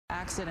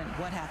accident.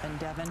 What happened,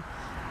 Devin?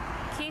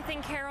 Keith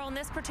and Carol, in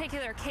this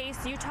particular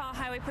case, Utah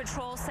Highway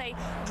Patrol say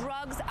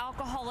drugs,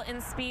 alcohol,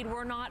 and speed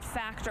were not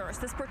factors.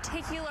 This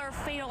particular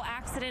fatal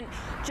accident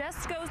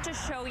just goes to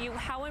show you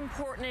how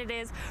important it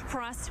is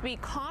for us to be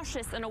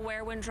cautious and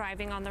aware when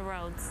driving on the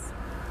roads.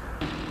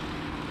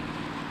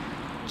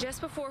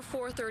 Just before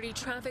 4:30,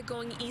 traffic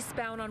going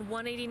eastbound on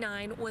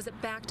 189 was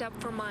backed up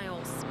for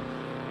miles.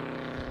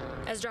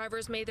 As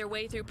drivers made their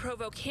way through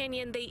Provo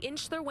Canyon, they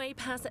inched their way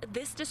past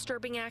this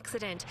disturbing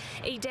accident.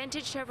 A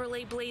dented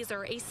Chevrolet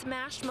Blazer, a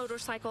smashed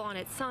motorcycle on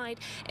its side,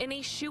 and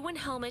a shoe and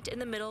helmet in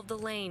the middle of the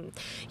lane.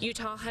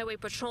 Utah Highway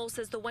Patrol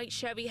says the white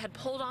Chevy had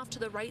pulled off to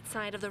the right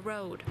side of the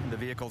road. The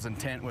vehicle's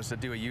intent was to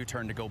do a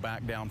U-turn to go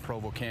back down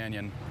Provo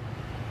Canyon.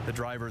 The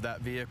driver of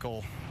that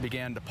vehicle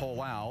began to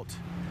pull out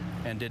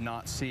and did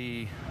not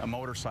see a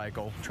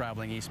motorcycle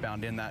traveling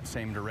eastbound in that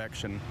same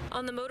direction.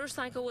 On the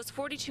motorcycle was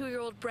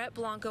 42-year-old Brett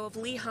Blanco of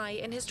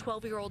Lehigh and his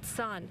 12-year-old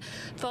son.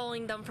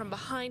 Following them from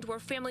behind were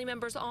family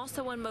members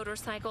also on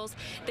motorcycles.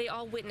 They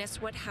all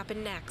witnessed what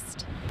happened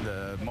next.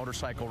 The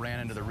motorcycle ran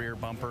into the rear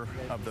bumper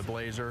of the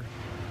Blazer,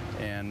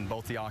 and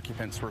both the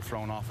occupants were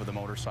thrown off of the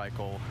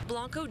motorcycle.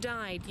 Blanco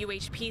died.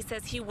 UHP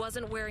says he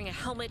wasn't wearing a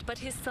helmet, but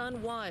his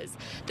son was.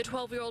 The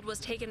 12-year-old was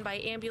taken by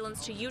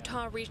ambulance to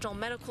Utah Regional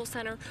Medical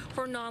Center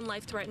for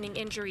non-life-threatening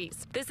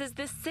injuries. This is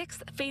the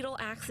 6th fatal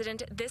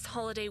accident this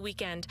holiday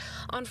weekend.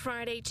 On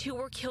Friday, 2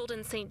 were killed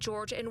in St.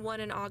 George and 1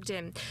 in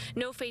Ogden.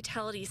 No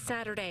fatalities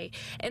Saturday.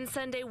 And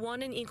Sunday,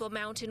 1 in Eagle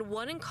Mountain,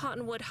 1 in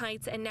Cottonwood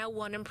Heights, and now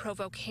 1 in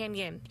Provo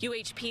Canyon.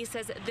 UHP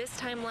says this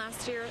time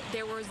last year,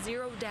 there were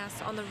 0 deaths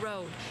on the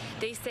road.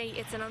 They say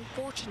it's an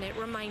unfortunate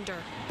reminder.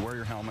 Wear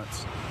your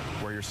helmets,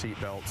 wear your seat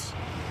belts,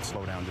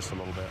 slow down just a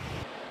little bit.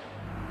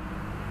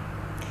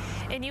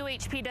 And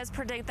UHP does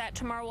predict that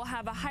tomorrow we'll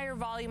have a higher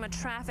volume of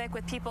traffic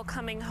with people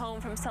coming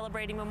home from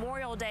celebrating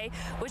Memorial Day,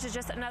 which is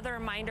just another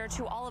reminder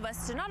to all of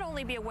us to not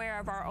only be aware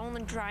of our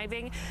own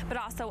driving, but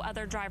also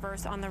other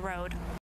drivers on the road.